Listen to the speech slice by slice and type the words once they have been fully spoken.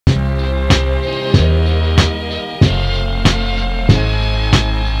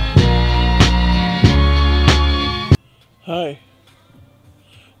Hi.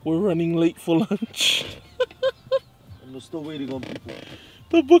 We're running late for lunch. And we're still waiting on people.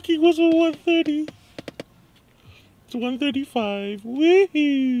 The booking was at 1:30. It's 1:35.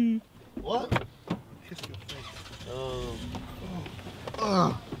 Woohoo! What? Kiss your face.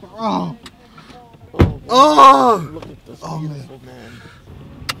 Look at this beautiful man.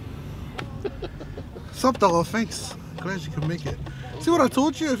 Sup, dog? Thanks. Glad you could make it. See what I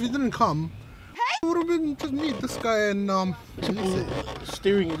told you? If you didn't come, it would have been just me, this guy, and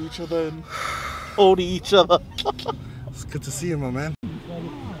Staring at each other and holding each other. It's good to see you, my man. Hey,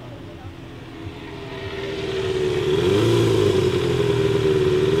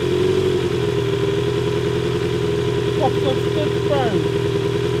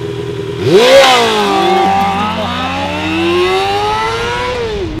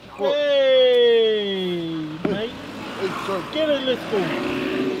 mate. Get it, let's go.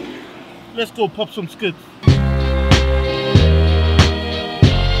 Let's go pop some skids.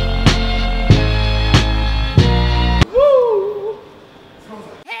 Woo!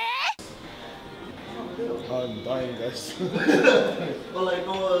 I'm dying, guys. Well, I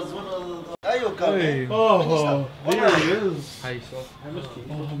know it's one of the... There you go. Hey. Oh, there he is. Hi, so. I missed you.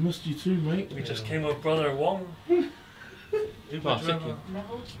 Oh, I missed you too, mate. We just came with Brother Wong. Level 3.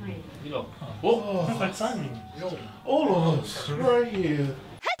 Oh, Perfect timing. all of us right here.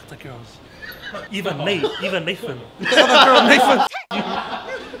 The girls. Even Nate, even Nathan. Do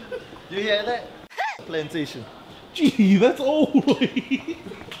you hear that? Plantation. Gee, that's old. This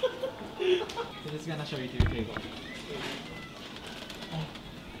gonna show you to your table.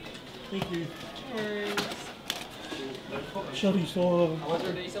 Thank you. Shawty saw. How's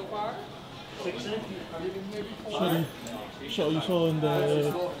your day so far? Shawty saw in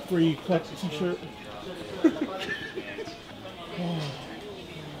the free cut t-shirt.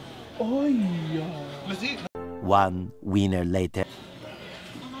 Oh yeah. 1 winner later.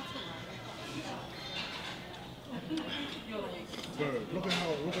 Look at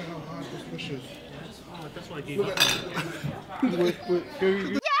how hard this fish is. Oh, that's why I gave up. Look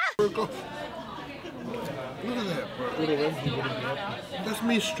at that, bro. That's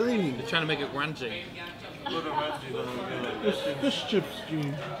me straining. They're trying to make it crunchy. It's fish chips,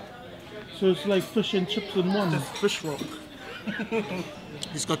 G. So it's like fish and chips in one. Fish rock.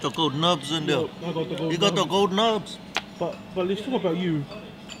 He's got the gold nubs in there. I got the gold He got the nubs. gold nubs. But let's talk about you.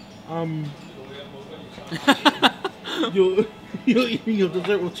 You're eating your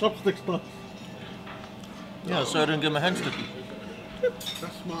dessert with chopsticks stuff. Yeah, so I didn't get my hands dirty.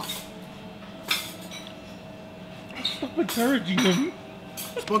 That's smart. Stop encouraging them.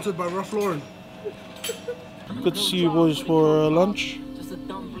 Sponsored by Ralph Lauren. Good to see you boys for lunch.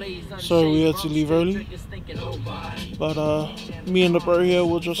 Sorry we had to leave early. But me and the bro here,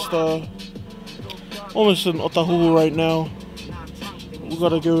 we're just almost in Otahuhu right now. We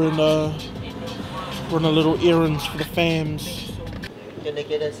gotta go and run a little errands for the fams. Gonna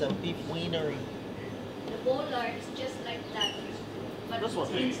get us some beef wienery. The polar is just like that, but This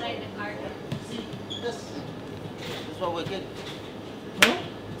one. inside the carton. See, this is what we're getting. Huh?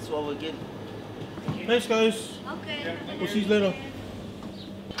 This is what we're getting. Thanks guys. Okay. We'll see you later.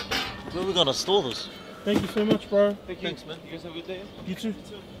 Where are we gonna store this? Thank you so much, bro. Thanks, man. You guys have a good day? You too.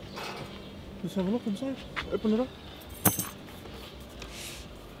 Let's have a look inside. Open it up.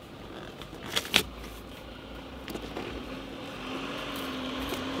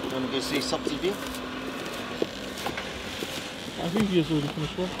 You wanna go see something here? I think he has already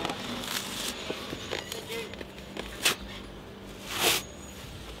finished one.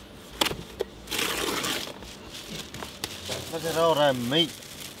 Look at all that meat.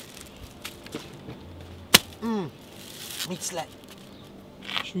 Meat slack.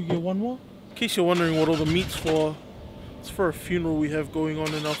 Should we get one more? In case you're wondering what all the meat's for, it's for a funeral we have going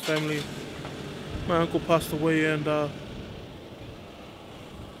on in our family. My uncle passed away and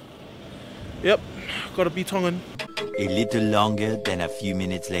yep, gotta be Tongan. A little longer than a few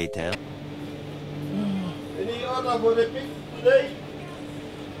minutes later. Any order for the pig today?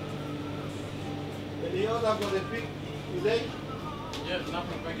 Any order for the pig today? Yeah,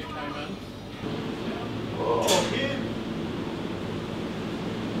 nothing big it came in. Oh, here.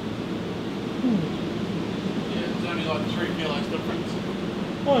 Yeah, it's only like 3 kilos difference.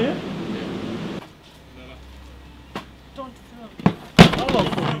 Oh yeah? Don't Hello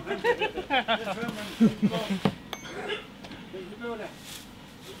for me.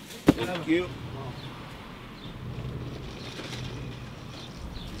 Thank you.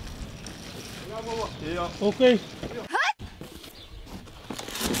 Yeah. Okay.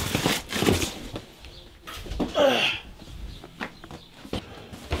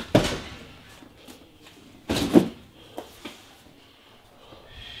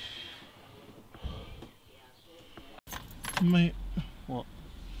 Mate. What?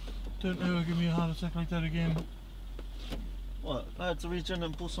 Don't ever give me a heart attack like that again. What? I had to reach in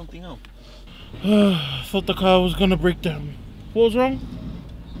and pull something out. Thought the car was gonna break down. What was wrong?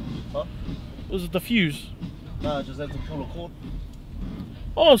 Huh? Was it the fuse? Nah, I just had to pull a cord.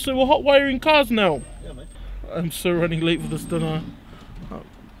 Oh, so we're hot wiring cars now. Yeah, mate. I'm so running late for this dinner.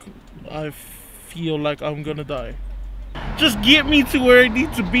 I feel like I'm gonna die. Just get me to where I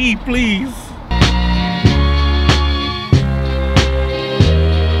need to be, please.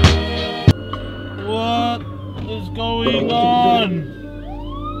 What is going on?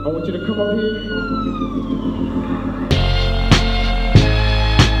 I want you to come up here.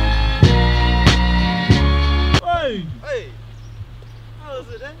 Hey! Hey! How is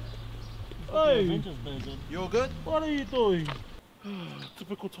it, eh? Hey! You all good? What are you doing?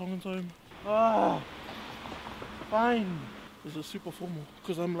 Typical Tongan time. Ah! Fine. This is super formal,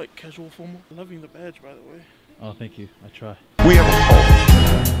 because I'm like casual formal. Loving the badge, by the way. Oh, thank you. I try. We have a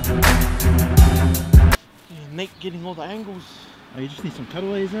Yeah, Nate getting all the angles. Oh, you just need some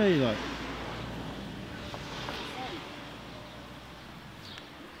cutaways, eh? Like.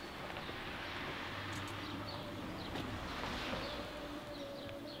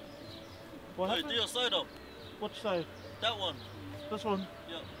 What Hey, happened? do your side up. Which side? That one. This one.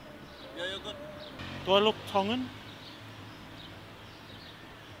 Yeah. Yeah, you're good. Do I look Tongan?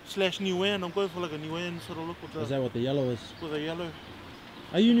 Slash Niuean. I'm going for like a Niuean sort of look with Is the, that what the yellow is? with a yellow.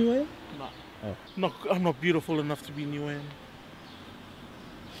 Are you new eh? Nah. Oh. No, I'm not beautiful enough to be Niuean.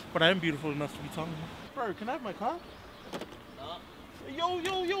 But I am beautiful enough to be Tongan. Bro, can I have my car? Nah. Yo,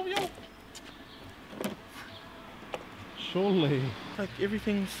 yo, yo, yo! Surely. Like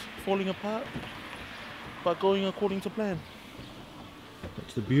everything's falling apart, but going according to plan.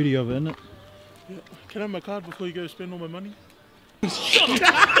 That's the beauty of it, isn't it? Yeah. Can I have my card before you go spend all my money? Shut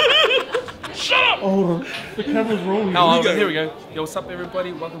up! Oh, the camera's rolling. Oh, here we go. Yo, what's up,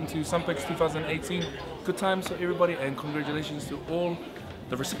 everybody? Welcome to SunPix 2018. Good times for everybody, and congratulations to all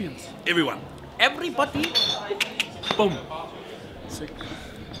the recipients. Everyone. Everybody. Boom. Sick.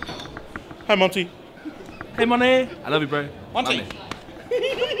 Hi, Monty. Hey, Money. I love you, bro. Monty.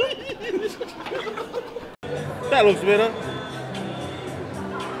 That looks better.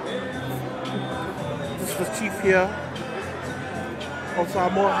 This is the chief here of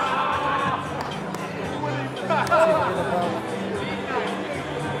Samoa.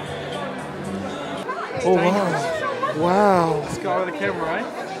 Oh wow! Wow! Let's go over the camera, right?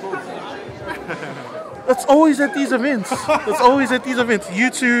 That's always at these events. That's always at these events. You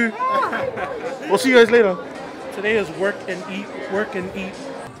two. We'll see you guys later. Today is work and eat, work and eat.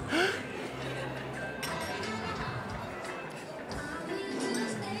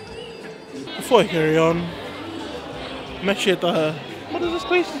 Before I carry on, I'm actually at the, what is this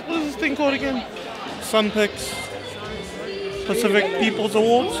place? What is this thing called again? SunPix Pacific People's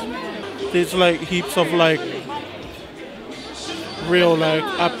Awards. There's like heaps of like real like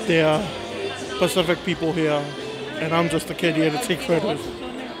up there Pacific people here, and I'm just a kid here to take photos.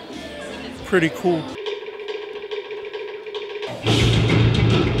 Pretty cool.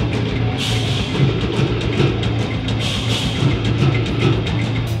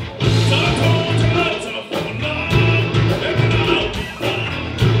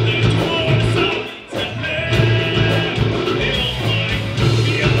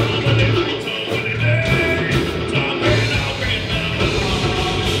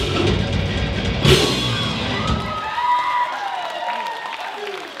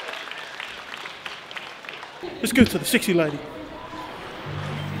 Let's go to the sexy lady.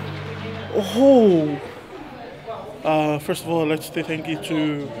 Oh! First of all, let's say thank you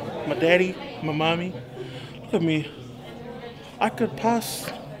to my daddy, my mommy. Look at me. I could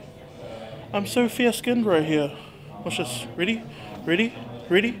pass. I'm so fair-skinned right here. Watch this. Ready? Ready?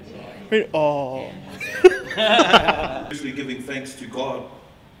 Ready? Ready? Oh. Usually giving thanks to God,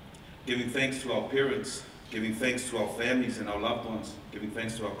 giving thanks to our parents, giving thanks to our families and our loved ones, giving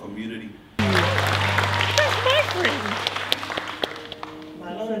thanks to our community.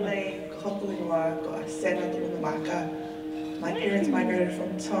 My parents migrated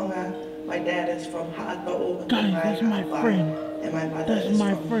from Tonga. My dad is from Ha'ata'o. Guys, that's my friend. And my mother That's is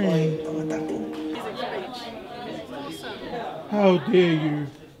my from friend. Tongatatu. How dare you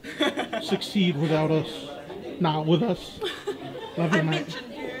succeed without us? Not with us. Love you, mate.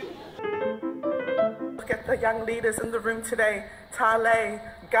 Look at the young leaders in the room today. Tale,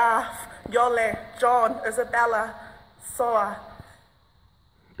 Garth, Yole, John, Isabella, Soa.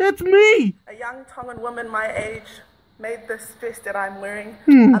 That's me! A young Tongan woman my age made this dress that I'm wearing.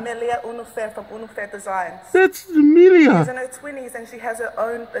 Hmm. Amelia Unufe from Unufe Designs. That's She's Amelia. in her 20s and she has her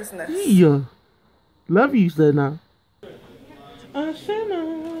own business. Yeah. Love you, Zena.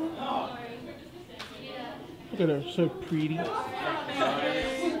 Asana. Look at her, so pretty.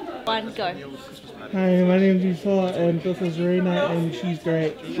 One, go. Hi, my name is Esau, and this is Reina, and she's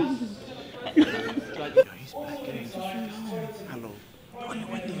great. Hello. What are you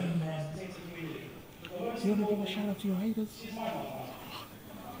with you? You wanna give a shout out to your haters?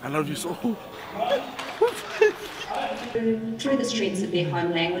 I love you so. Through the streets of their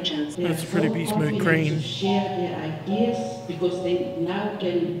home languages. That's a pretty beast mode crane. Share their ideas because they now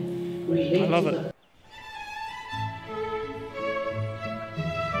can relate. I love it.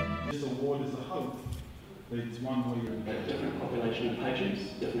 This award is a hub. It's one where you have different population of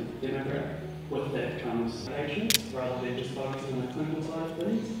patients, different demographic. With that comes patients, rather than just focusing on the clinical side of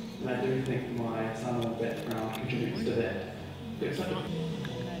things. And I do think my Samoan background contributes to that.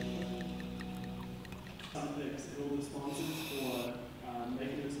 SunPix and all the sponsors for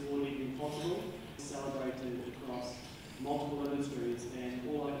making this award even possible. Celebrated across multiple industries, and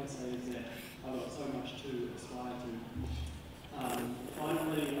all I can say is that I've got so much to aspire to.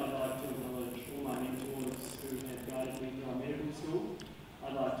 Finally, I'd like to acknowledge all my mentors who have guided me through our medical school.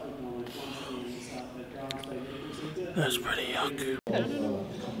 I'd like to acknowledge once again the staff at Brown's Bay Medical Centre. That's pretty yuck.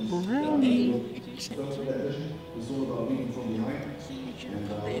 It's all about leading from behind and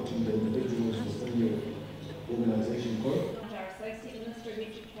watching the individuals within your organization grow. Our Associate Minister of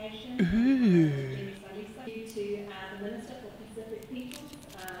Education, to the Minister for Pacific Peoples,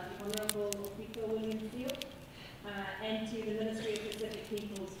 the Honourable Officer William Steele, and to the Ministry of Pacific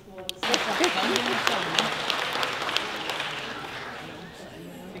Peoples for the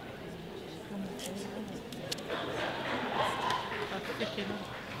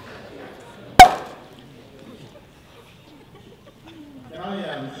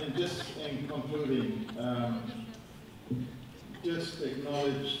just in concluding, just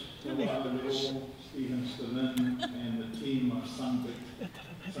acknowledge the Whānau, Stephen Stalin, and the team of SunPix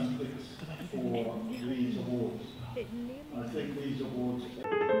for these awards. I think these awards.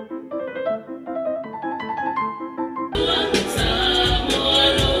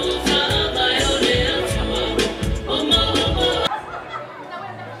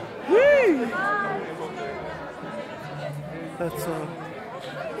 That's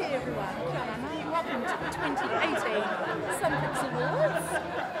Hey everyone, welcome to the 2018 SunPix Awards.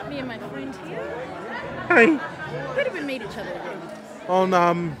 Me and my friend here. Hey. Where did we meet each other again? On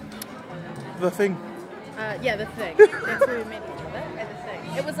the thing. Yeah, the thing. That's where we met each other at the thing.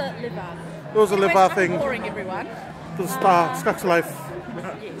 It was a live-out. It was a live-out thing. Boring everyone. It was Skak's life.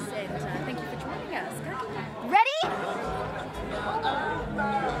 Yes, and thank you for joining us. Ready?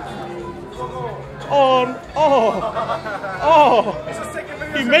 Oh!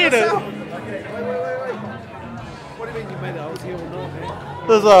 He made it! What do you mean you made it? I was here all night, man.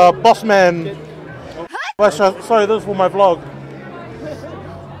 There's a boss man. Sorry, this is for my vlog.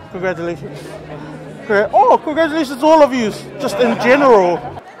 Congratulations. Oh, congratulations to all of you, just in general.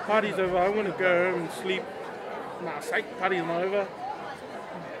 Party's over, I want to go home and sleep. Nah, psych, party's not over.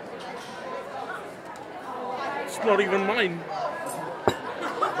 It's not even mine.